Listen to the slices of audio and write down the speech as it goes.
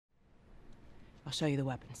I'll show you the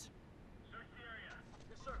weapons.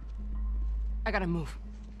 I gotta move.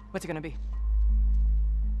 What's it gonna be?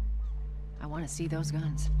 I want to see those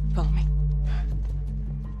guns. Follow me.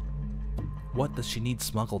 What does she need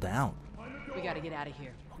smuggled out? We gotta get out of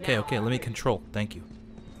here. Okay, okay, let me control. Thank you.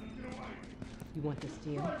 You want this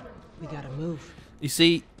deal? We gotta move. You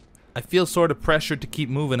see, I feel sort of pressured to keep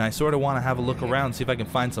moving. I sort of want to have a look around, see if I can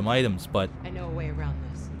find some items, but I know a way around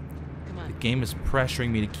this. Come on. the game is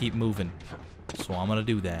pressuring me to keep moving. So I'm gonna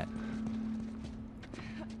do that.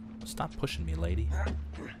 Stop pushing me, lady.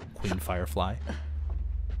 Queen Firefly.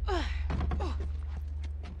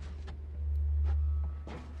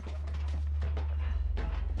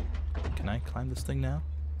 Can I climb this thing now?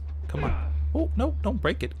 Come on. Oh, no, don't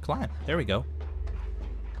break it. Climb. There we go.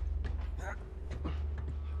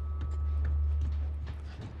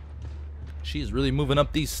 She's really moving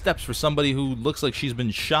up these steps for somebody who looks like she's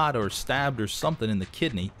been shot or stabbed or something in the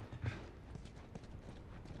kidney.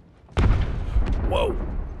 Whoa.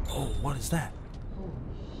 Oh, what is that?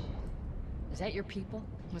 Is that your people?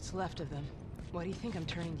 What's left of them? Why do you think I'm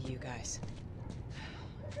turning to you guys?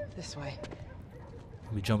 This way.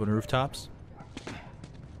 Are we jumping rooftops?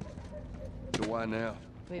 So why now?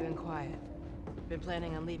 We've been quiet. Been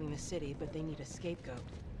planning on leaving the city, but they need a scapegoat.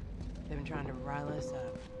 They've been trying to rile us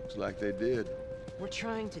up. Looks like they did. We're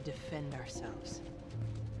trying to defend ourselves.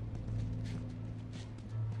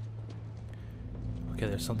 Okay,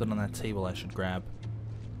 there's something on that table I should grab.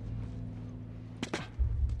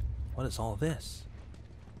 What is all this?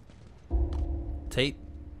 Tape?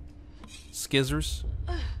 Skizzers?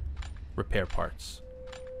 Repair parts.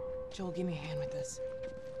 Joel, give me a hand with this.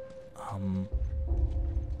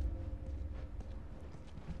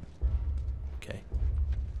 Okay.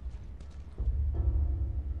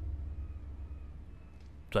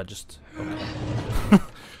 Do I just... Okay.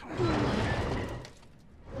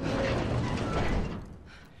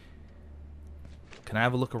 Can I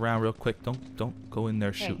have a look around real quick? Don't go in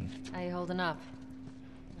there shooting. Hey, how you holding up?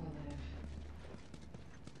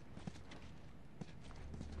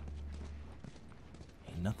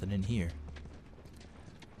 Ain't nothing in here.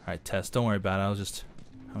 Alright, Tess, don't worry about it. I was just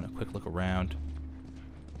having a quick look around.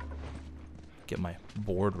 Get my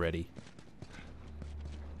board ready.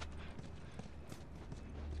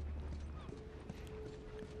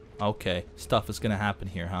 Okay, stuff is gonna happen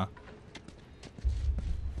here, huh?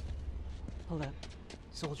 Hold up.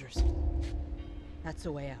 Soldiers. That's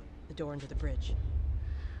the way out. The door into the bridge.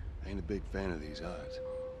 I ain't a big fan of these odds.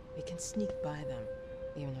 We can sneak by them,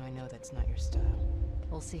 even though I know that's not your style.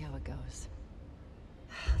 We'll see how it goes.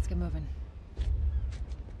 Let's get moving.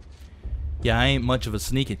 Yeah, I ain't much of a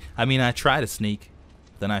sneaking. I mean, I try to sneak,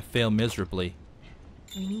 then I fail miserably.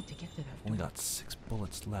 We need to get to that Only door. got 6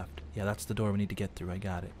 bullets left. Yeah, that's the door we need to get through. I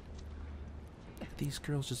got it. These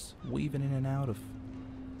girls just weaving in and out of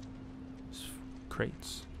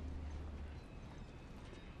crates.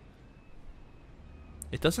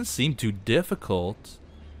 It doesn't seem too difficult.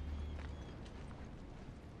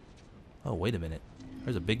 Oh, wait a minute.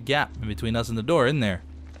 There's a big gap in between us and the door, isn't there?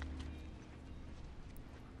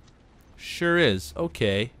 Sure is.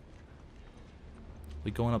 Okay.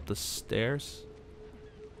 We going up the stairs?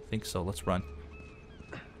 I think so. Let's run.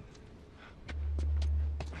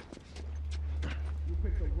 You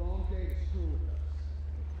picked the wrong day to screw with us.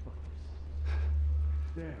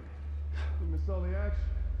 Damn. You missed all the action.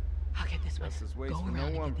 I'll get this one. Justice Go waits for around no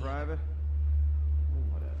and one, get the other. Private.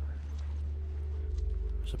 Oh, whatever.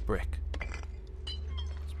 There's a brick.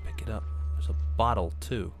 Let's pick it up. There's a bottle,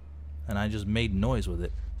 too. And I just made noise with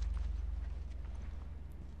it.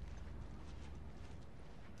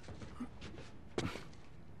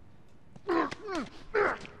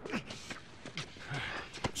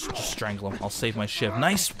 Just strangle him. I'll save my shiv.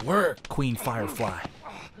 Nice work, Queen Firefly.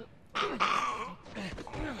 Oh,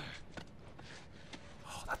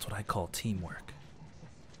 that's what I call teamwork.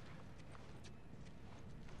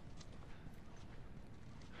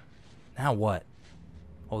 Now what?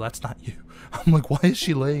 Oh, that's not you. I'm like, why is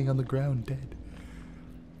she laying on the ground dead?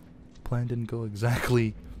 Plan didn't go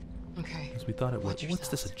exactly Okay. as we thought it would. Watch What's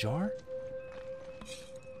this, a jar?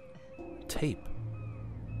 Tape.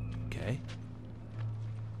 Okay.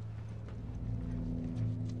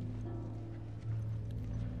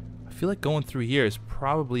 I feel like going through here is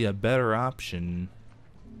probably a better option.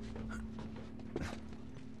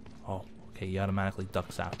 Oh, okay, he automatically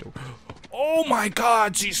ducks after. Oh my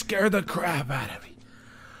god, she scared the crap out of me.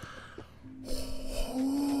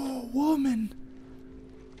 Oh, woman.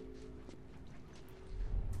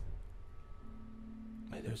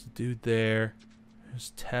 Wait, there's a dude there.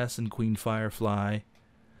 There's Tess and Queen Firefly.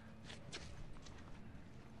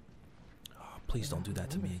 Oh, please don't do that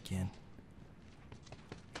to me again.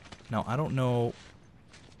 Now, I don't know.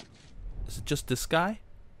 Is it just this guy?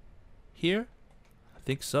 Here? I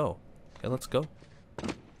think so. Okay, let's go.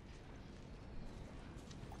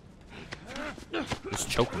 Just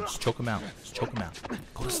choke him. Just choke him out. Just choke him out.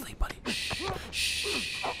 Go to sleep, buddy. Shh.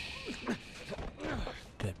 Shh.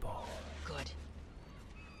 Good boy. Good.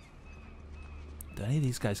 Do any of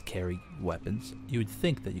these guys carry weapons? You would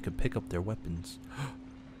think that you could pick up their weapons.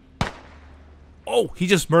 Oh, he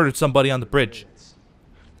just murdered somebody on the bridge.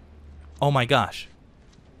 Oh my gosh.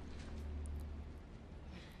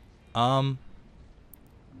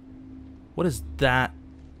 What is that?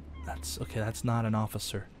 That's okay, that's not an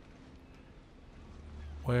officer.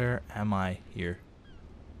 Where am I here?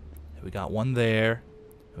 We got one there.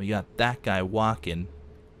 We got that guy walking.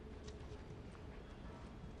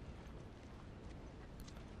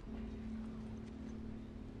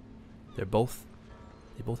 They both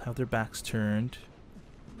have their backs turned.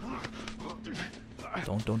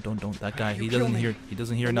 Don't. That guy, he doesn't hear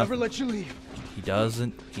I'll nothing. never let you leave. He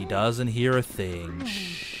doesn't hear a thing.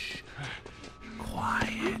 Shh.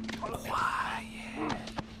 Quiet.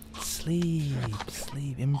 Sleep.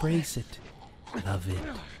 Embrace it. Love it.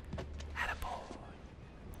 Attaboy.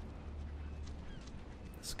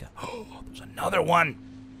 Let's go. Oh, there's another one.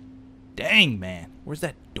 Dang, man. Where's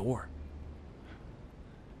that door?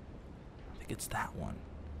 I think it's that one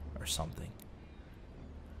or something.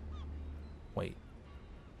 Wait.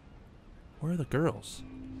 Where are the girls?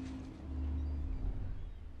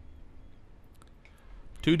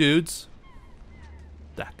 Two dudes.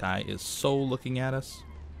 That guy is so looking at us.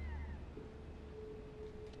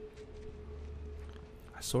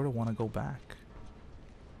 I sort of want to go back.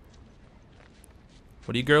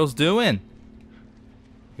 What are you girls doing?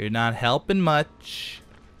 You're not helping much.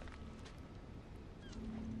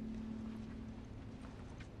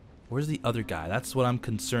 Where's the other guy? That's what I'm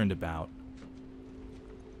concerned about.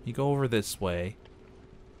 You go over this way.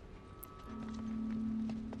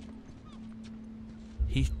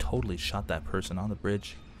 He totally shot that person on the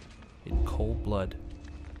bridge in cold blood.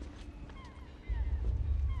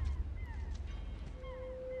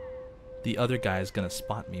 The other guy is gonna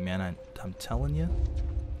spot me, man. I'm telling you.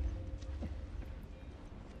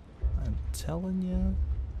 I'm telling you.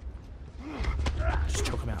 Just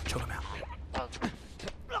choke him out. Choke him out.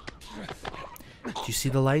 Do you see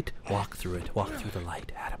the light? Walk through it. Walk through the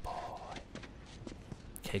light. Attaboy.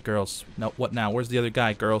 Okay, girls. No, what now? Where's the other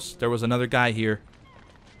guy, girls? There was another guy here.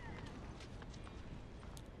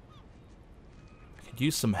 Could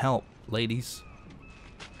use some help, ladies.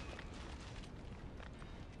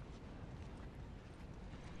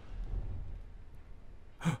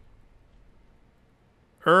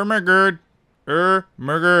 Murdered.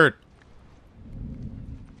 Murdered.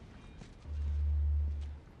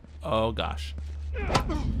 Oh gosh. Not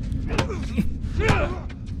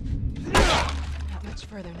much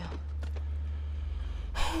further now.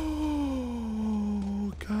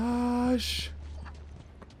 Oh gosh.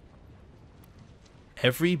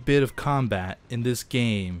 Every bit of combat in this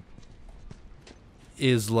game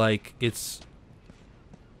is like the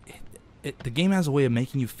game has a way of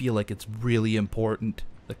making you feel like it's really important.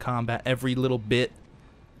 The combat, every little bit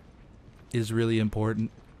is really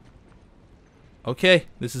important. Okay,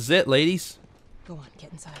 this is it, ladies. Go on,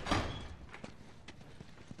 get inside.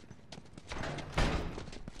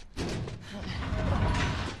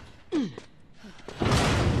 Man,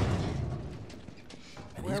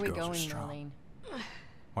 Where are we these girls going, strong.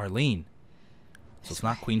 Marlene? Marlene. So it's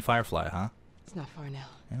not Queen Firefly, huh? It's not far now.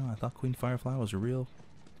 You know, I thought Queen Firefly was your real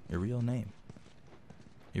name.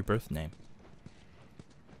 Your birth name.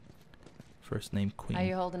 First name Queen. How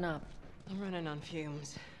you holding up? I'm running on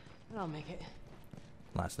fumes, but I'll make it.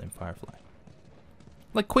 Last name Firefly.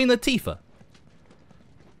 Like Queen Latifah.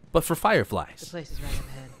 But for The fireflies. place is right up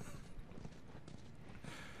ahead.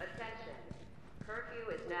 Attention. Curfew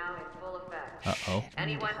is now in full effect. Uh-oh.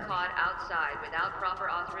 Anyone caught outside without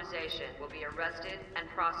proper authorization will be arrested and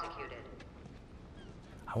prosecuted.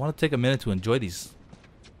 I want to take a minute to enjoy these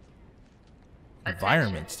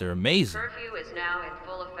environments. They're amazing. Curfew is now in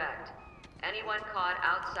full effect. Anyone caught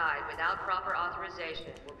outside without proper authorization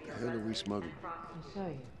will be The hell are we arrested smuggling? and prosecuted. I'll show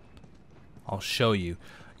you. I'll show you.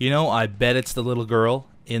 You know, I bet it's the little girl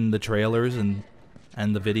in the trailers and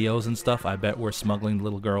the videos and stuff. I bet we're smuggling the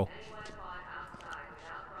little girl. Anyone caught outside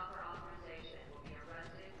without proper authorization will be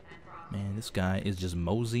arrested and prosecuted. Man, this guy is just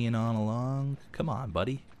moseying on along. Come on,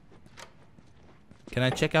 buddy. Can I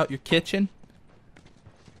check out your kitchen?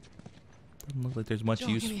 Doesn't look like there's much Joel,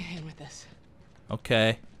 use. give me a hand with this.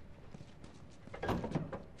 Okay.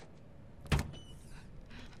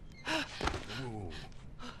 Whoa.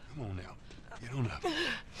 Come on now. Get on up.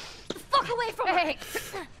 Fuck away from me!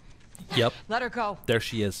 Yep. Let her go. There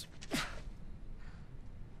she is.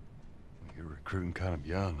 You're recruiting kind of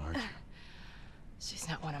young, aren't you? She's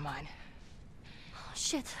not one of mine. Oh,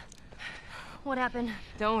 shit. What happened?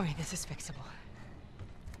 Don't worry, this is fixable.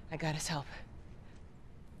 I got his help.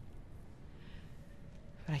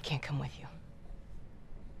 But I can't come with you.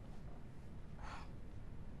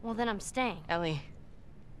 Well, then I'm staying. Ellie,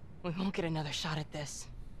 we won't get another shot at this.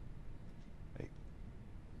 Hey,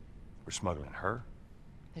 we're smuggling her?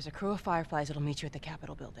 There's a crew of Fireflies that'll meet you at the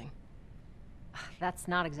Capitol building. That's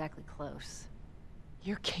not exactly close.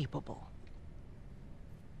 You're capable.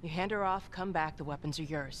 You hand her off, come back, the weapons are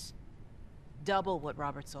yours. Double what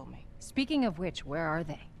Robert sold me. Speaking of which, where are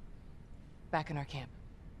they? Back in our camp.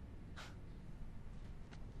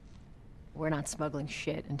 We're not smuggling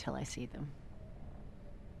shit until I see them.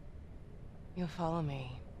 You'll follow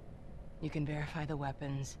me. You can verify the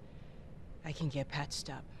weapons. I can get patched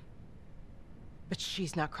up. But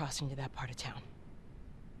she's not crossing to that part of town.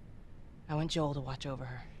 I want Joel to watch over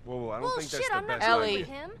her. Whoa, I don't think Bullshit, that's the I'm not best Ellie. going idea. with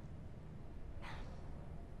him.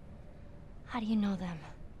 How do you know them?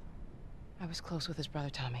 I was close with his brother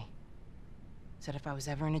Tommy. Said if I was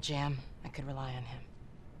ever in a jam, I could rely on him.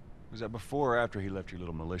 Was that before or after he left your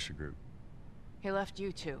little militia group? He left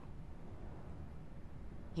you too.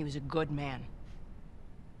 He was a good man.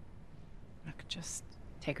 I could just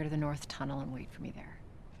take her to the North Tunnel and wait for me there.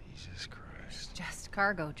 Jesus Christ. Just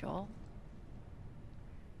cargo, Joel.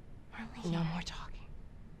 No more talking.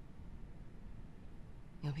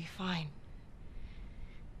 You'll be fine.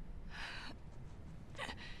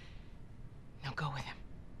 Now go with him.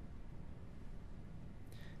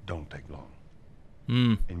 Don't take long.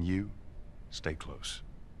 Hmm. And you, stay close.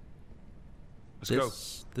 Let's go.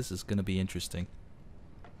 This is gonna be interesting.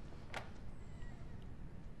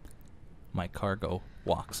 My cargo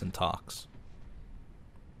walks and talks.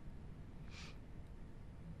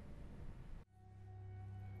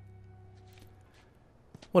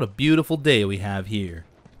 What a beautiful day we have here.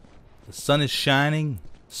 The sun is shining,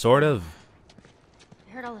 sort of.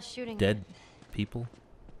 I heard all the shooting. Dead people.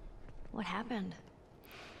 What happened?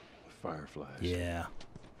 Fireflies. Yeah.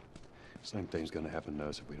 Same thing's gonna happen to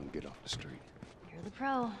us if we don't get off the street. You're the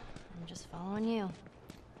pro. I'm just following you.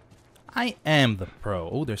 I am the pro.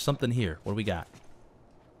 Oh, there's something here. What do we got?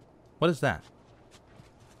 What is that?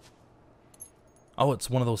 Oh, it's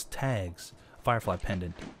one of those tags. Firefly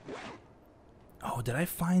pendant. Oh, did I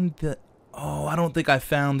find the... Oh, I don't think I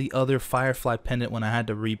found the other Firefly pendant when I had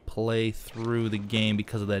to replay through the game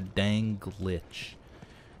because of that dang glitch.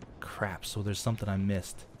 Crap, so there's something I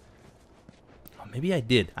missed. Oh, maybe I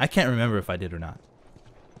did. I can't remember if I did or not.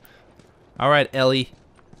 Alright, Ellie.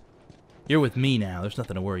 You're with me now. There's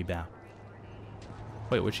nothing to worry about.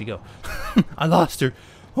 Wait, where'd she go? I lost her.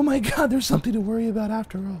 Oh my god, there's something to worry about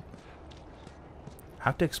after all. I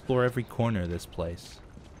have to explore every corner of this place.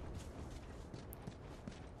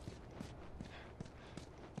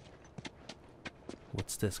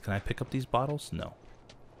 What's this? Can I pick up these bottles? No.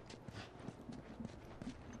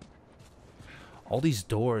 All these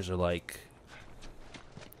doors are like...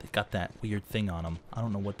 They got that weird thing on them. I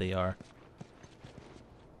don't know what they are.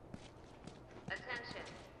 Attention.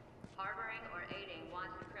 Harboring or aiding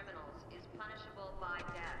wanted criminals is punishable by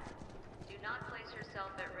death. Do not place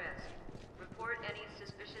yourself at risk. Report any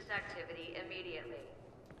suspicious activity immediately.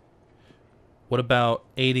 What about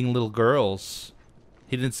aiding little girls?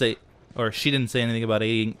 He didn't say... Or she didn't say anything about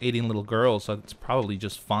aiding little girls, so it's probably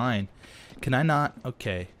just fine. Can I not?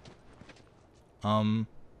 Okay.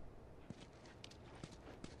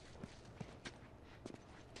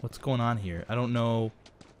 What's going on here? I don't know.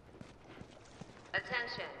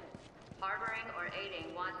 Attention. Harboring or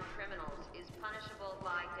aiding wanted criminals is punishable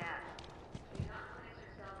by death. Do not place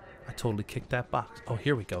yourself at risk. I totally kicked that box. Oh,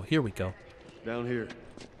 here we go. Here we go. Down here.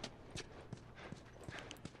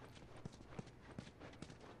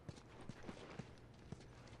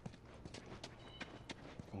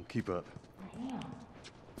 Don't keep up.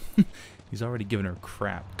 He's already giving her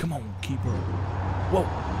crap. Come on, keep her. Whoa.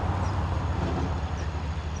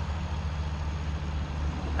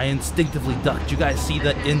 I instinctively ducked. You guys see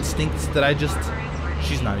the instincts that I just...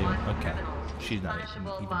 She's not even... Okay. She's not even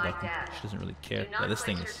ducking. She doesn't really care. Yeah, this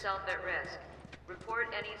thing is... yourself at risk. Report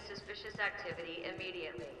any suspicious activity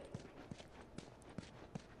immediately.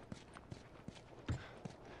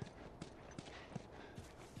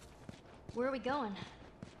 Where are we going?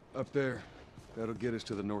 Up there. That'll get us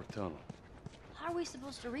to the North Tunnel. How are we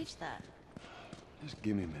supposed to reach that? Just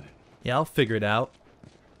give me a minute. Yeah, I'll figure it out.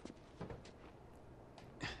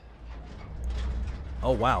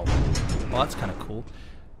 Oh, wow. Well, that's kind of cool.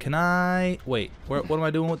 Can I... Wait, what am I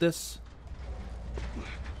doing with this?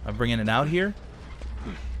 I'm bringing it out here?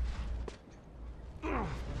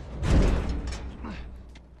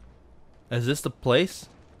 Is this the place?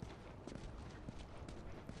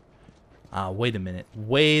 Wait a minute.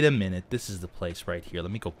 Wait a minute. This is the place right here.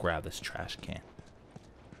 Let me go grab this trash can.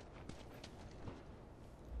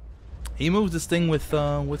 He moves this thing with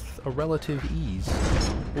a relative ease.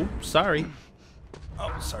 Oh, sorry.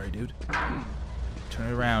 Oh, sorry, dude. Turn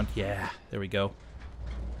it around. Yeah, there we go.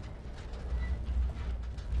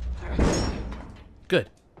 Good.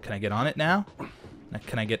 Can I get on it now?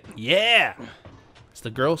 Can I get... Yeah! Is the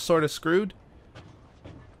girl sort of screwed?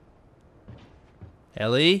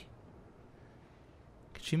 Ellie?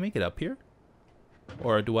 Can she make it up here?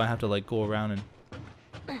 Or do I have to, like, go around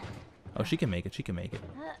and... Oh, she can make it. She can make it.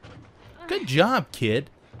 Good job, kid.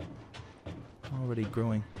 Already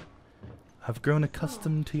growing. I've grown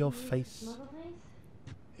accustomed to your face.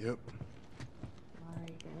 Yep.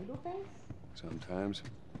 Like illegal things? Sometimes.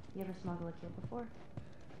 You ever smuggle a kid before?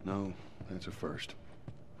 No, that's a first.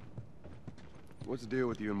 What's the deal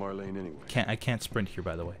with you and Marlene anyway? I can't sprint here,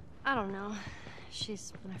 by the way. I don't know.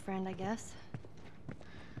 She's my friend, I guess.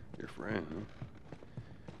 Your friend, huh?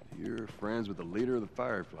 You're friends with the leader of the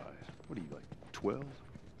Fireflies. What are you, like, 12?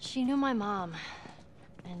 She knew my mom,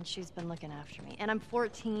 and she's been looking after me. And I'm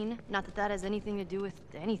 14. Not that that has anything to do with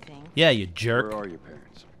anything. Yeah, you jerk. Where are your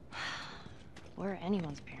parents? We're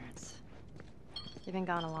anyone's parents. They've been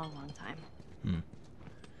gone a long, long time. Hmm.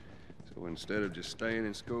 So instead of just staying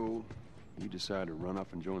in school, you decide to run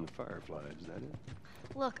off and join the Fireflies, is that it?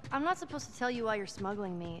 Look, I'm not supposed to tell you why you're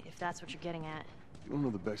smuggling me, if that's what you're getting at. You wanna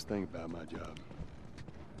know the best thing about my job?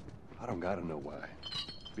 I don't gotta know why.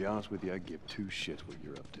 To be honest with you, I give two shits what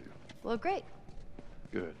you're up to. Well, great.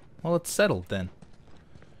 Good. Well, it's settled then.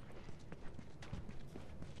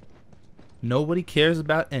 Nobody cares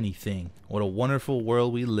about anything. What a wonderful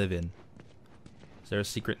world we live in. Is there a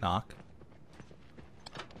secret knock?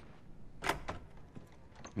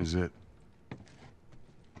 Is it?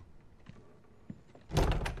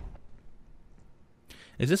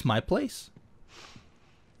 Is this my place?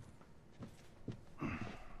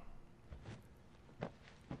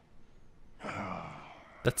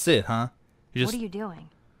 That's it, huh? What are you doing?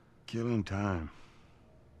 Killing time.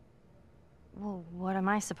 Well, what am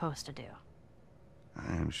I supposed to do?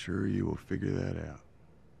 I am sure you will figure that out.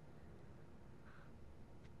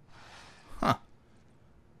 Huh.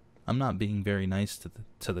 I'm not being very nice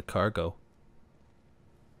to the cargo.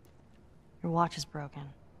 Your watch is broken.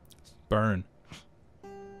 Burn.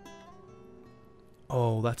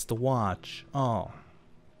 Oh, that's the watch. Oh.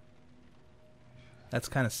 That's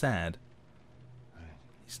kind of sad.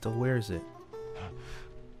 He still wears it.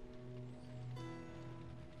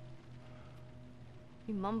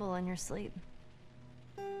 You mumble in your sleep.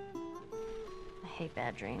 I hate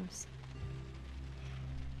bad dreams.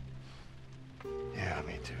 Yeah,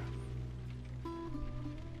 me too.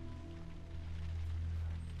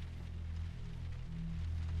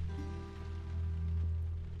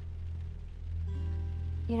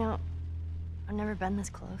 You know, I've never been this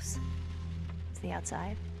close to the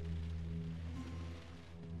outside. I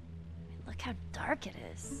mean, look how dark it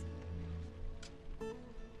is.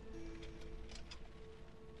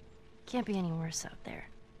 Can't be any worse out there.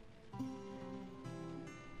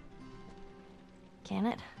 Can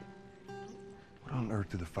it? What on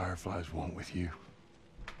earth do the Fireflies want with you?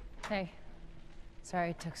 Hey.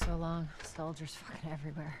 Sorry it took so long. Soldiers fucking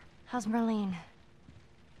everywhere. How's Marlene?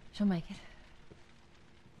 She'll make it.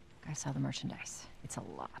 I saw the merchandise. It's a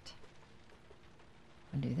lot.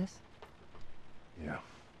 Wanna do this? Yeah.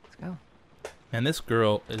 Let's go. Man, this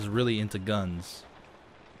girl is really into guns.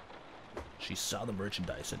 She saw the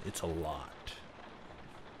merchandise and it's a lot.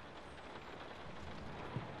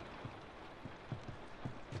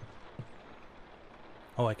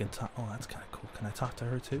 Oh, I can talk. Oh, that's kind of cool. Can I talk to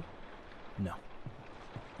her too? No.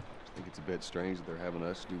 I think it's a bit strange that they're having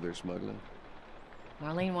us do their smuggling.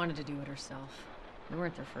 Marlene wanted to do it herself. We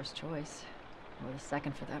weren't their first choice. Or the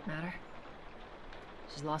second for that matter.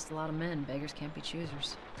 She's lost a lot of men. Beggars can't be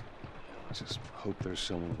choosers. I just hope there's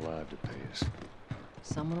someone alive to pay us.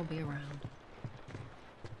 Someone will be around.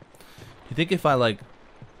 You think if I like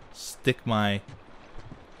stick my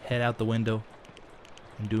head out the window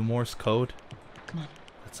and do Morse code, Come on.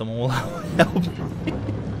 that someone will help me?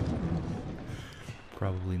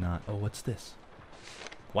 Probably not. Oh, what's this?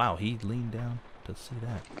 Wow, he leaned down to see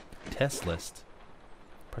that. Test list.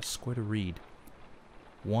 Press square to read.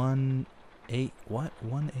 8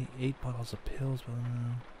 bottles of pills,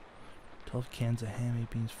 12 cans of ham, 8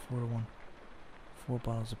 beans, 4 to 1. 4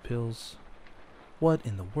 bottles of pills. What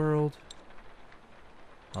in the world?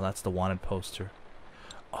 Oh, that's the wanted poster.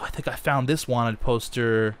 Oh, I think I found this wanted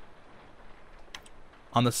poster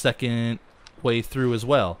on the second way through as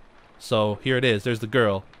well. So here it is. There's the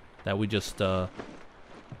girl. that we just, I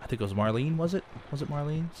think it was Marlene, was it? Was it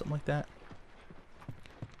Marlene? Something like that.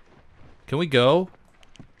 Can we go?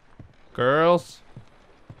 Girls?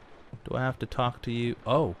 Do I have to talk to you?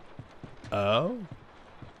 Oh. Oh.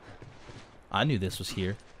 I knew this was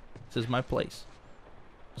here. This is my place.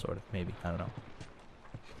 Sort of, maybe. I don't know.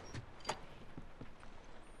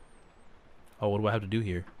 Oh, what do I have to do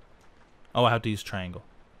here? Oh, I have to use triangle.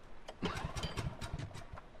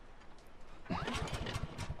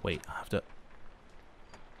 Wait, I have to...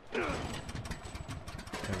 There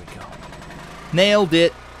we go. Nailed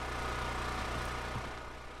it!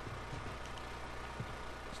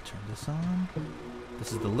 Let's turn this on.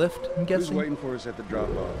 This is the lift, I'm guessing. Who's waiting for us at the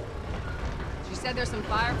drop-off? She said there's some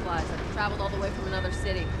fireflies that have traveled all the way from another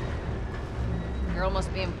city. Girl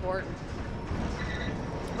must be important.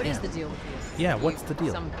 What is the deal with you? Yeah, what's the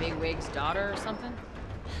deal? Some bigwig's daughter or something?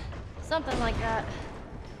 Something like that.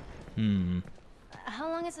 How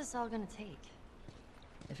long is this all gonna take?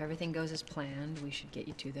 If everything goes as planned, we should get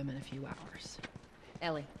you to them in a few hours.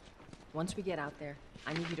 Ellie, once we get out there,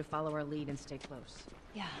 I need you to follow our lead and stay close.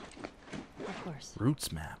 Yeah, of course.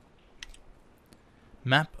 Routes map.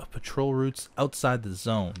 Map of patrol routes outside the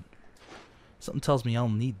zone. Something tells me I'll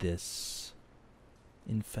need this.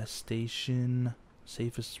 Infestation.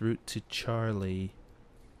 Safest route to Charlie.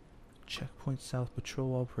 Checkpoint south patrol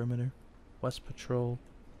wall perimeter. West patrol.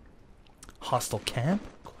 Hostile camp?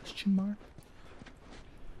 Question mark.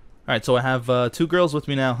 Alright, so I have 2 girls with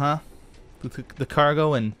me now, huh? The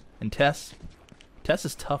cargo and Tess. Tess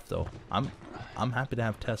is tough though. I'm happy to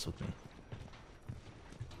have Tess with me.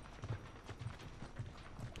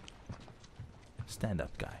 Stand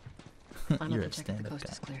up guy. You're a stand up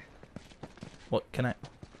guy. Clear. What can I?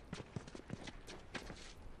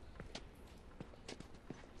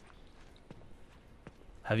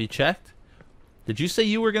 Have you checked? Did you say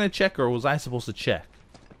you were gonna check, or was I supposed to check?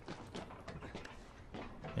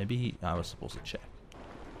 Maybe I was supposed to check.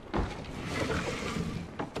 Now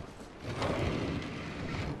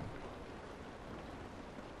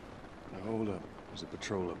hold up. There's a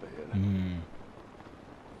patrol up ahead.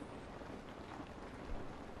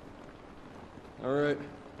 All right.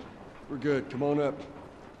 We're good. Come on up.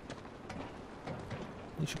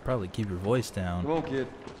 You should probably keep your voice down. Come on, kid.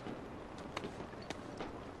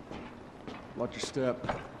 Watch your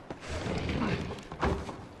step.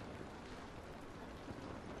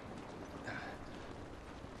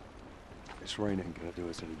 This rain ain't gonna do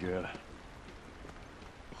us any good.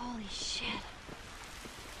 Holy shit.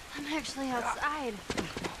 I'm actually outside.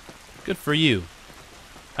 Good for you.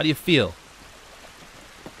 How do you feel?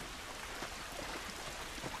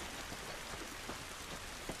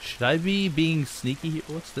 Should I be being sneaky here?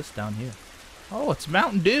 What's this down here? Oh, it's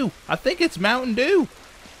Mountain Dew. I think it's Mountain Dew.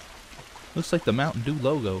 Looks like the Mountain Dew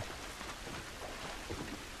logo.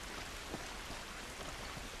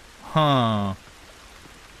 Huh.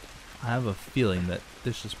 I have a feeling that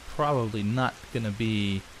this is probably not gonna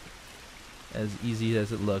be as easy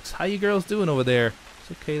as it looks. How you girls doing over there?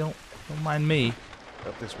 It's okay, don't mind me.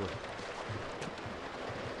 Up this way.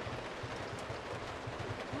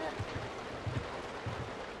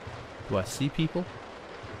 Do I see people?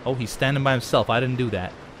 Oh, he's standing by himself. I didn't do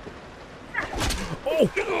that. Oh!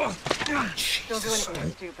 Don't do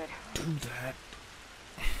anything stupid. Do that.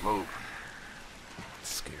 Move. It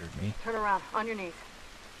scared me. Turn around, on your knees.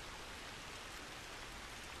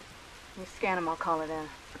 You scan him, I'll call it in.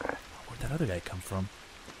 Where'd that other guy come from?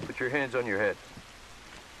 Put your hands on your head.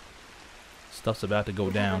 Stuff's about to go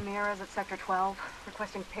down. Ramirez at Sector 12,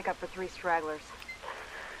 requesting pickup for 3 stragglers.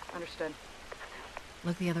 Understood.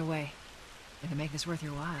 Look the other way. We can make this worth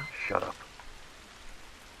your while. Shut up.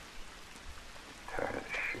 Tired of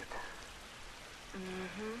this shit.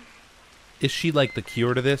 Is she like the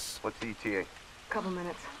cure to this? What's the ETA? Couple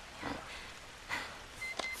minutes.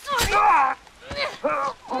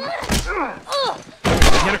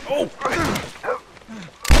 Get her. Oh!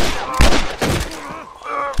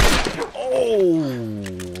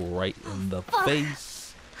 Oh! Right in the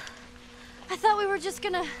face. I thought we were just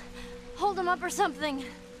gonna hold him up or something.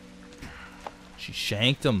 She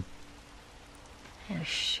shanked him. Oh,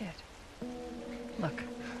 shit. Look.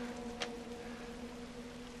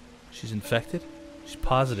 She's infected? She's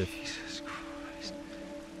positive. Jesus Christ.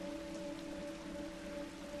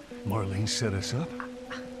 Marlene set us up?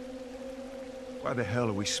 Why the hell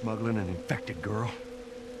are we smuggling an infected girl?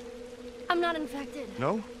 I'm not infected.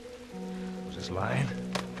 No? Was this lying?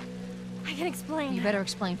 I can explain. You better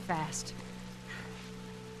explain fast.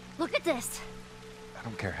 Look at this. I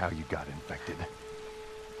don't care how you got infected.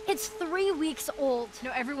 It's 3 weeks old.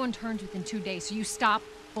 No, everyone turns within 2 days, so you stop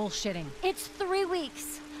bullshitting. It's 3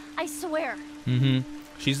 weeks. I swear.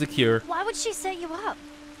 She's the cure. Why would she set you up?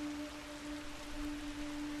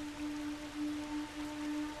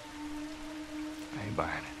 I ain't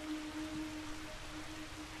buying it.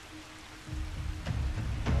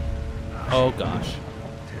 Oh gosh.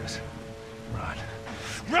 Tess, run.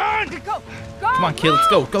 Go! Come on, kid. Let's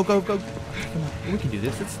go. Go, go, go. Come on. We can do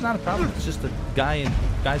this. It's not a problem. It's just a guys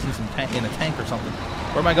in some in a tank or something.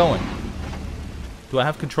 Where am I going? Do I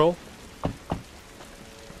have control?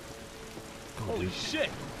 Holy shit!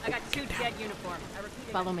 I got 2 dead uniforms.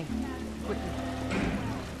 Follow me. Quickly.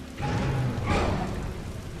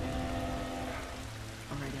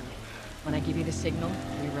 Alright, Ellie. When I give you the signal,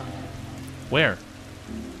 we run. Where?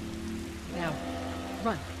 Now,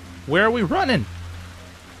 run. Where are we running?